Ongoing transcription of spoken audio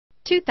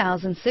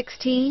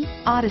2016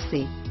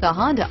 Odyssey. The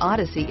Honda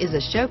Odyssey is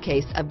a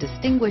showcase of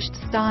distinguished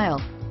style,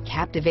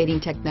 captivating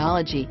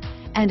technology,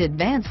 and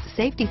advanced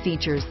safety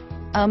features.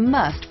 A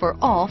must for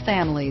all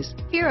families.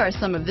 Here are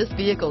some of this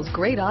vehicle's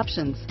great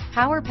options: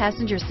 power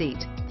passenger seat,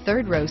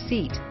 third row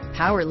seat,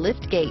 power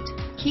liftgate,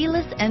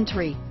 keyless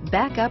entry,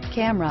 backup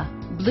camera,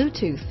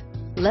 Bluetooth,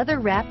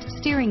 leather-wrapped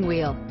steering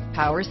wheel,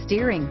 power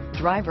steering,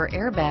 driver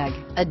airbag,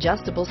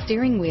 adjustable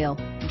steering wheel,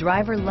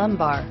 driver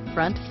lumbar,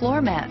 front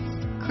floor mats,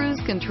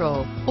 cruise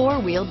control,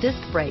 four-wheel disc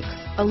brakes,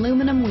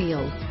 aluminum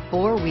wheels,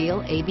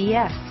 four-wheel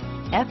ABS,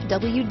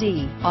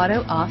 FWD,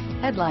 auto-off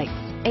headlights,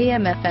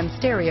 AM/FM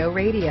stereo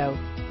radio,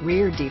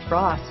 rear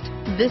defrost.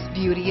 This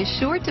beauty is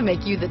sure to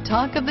make you the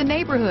talk of the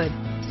neighborhood.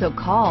 So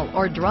call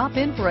or drop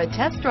in for a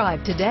test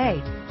drive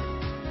today.